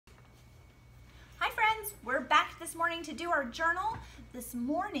We're back this morning to do our journal. This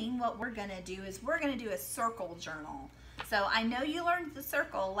morning what we're gonna do is we're gonna do a circle journal. So I know you learned the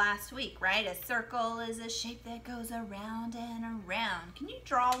circle last week, right? A circle is a shape that goes around and around. Can you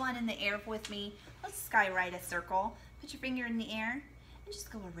draw one in the air with me? Let's skywrite a circle. Put your finger in the air and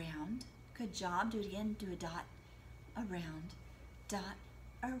just go around. Good job. Do it again. Do a dot around, dot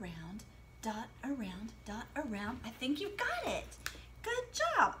around, dot around, dot around. I think you got it. Good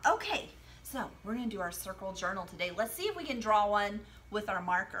job. Okay, so we're gonna do our circle journal today. Let's see if we can draw one with our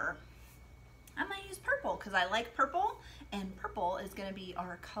marker. I'm gonna use purple because I like purple, and purple is gonna be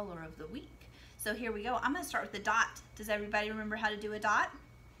our color of the week. So here we go. I'm gonna start with the dot. Does everybody remember how to do a dot?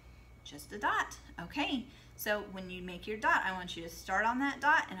 Just a dot. Okay, so when you make your dot, I want you to start on that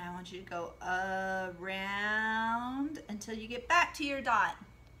dot and I want you to go around until you get back to your dot.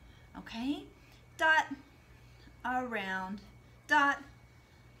 Okay, dot, around, dot,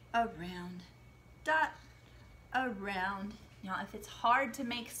 around, dot, around. Now if it's hard to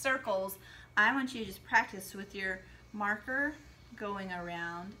make circles, I want you to just practice with your marker going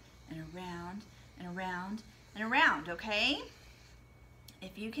around and around and around and around, okay?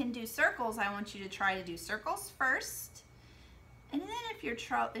 If you can do circles, I want you to try to do circles first. And then if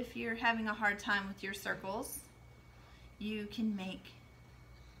you're having a hard time with your circles, you can make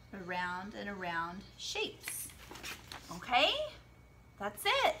around and around shapes. Okay? That's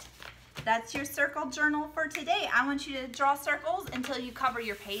it. That's your circle journal for today. I want you to draw circles until you cover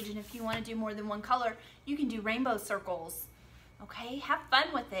your page, and if you want to do more than one color, you can do rainbow circles. Okay? Have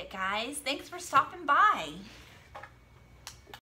fun with it, guys. Thanks for stopping by.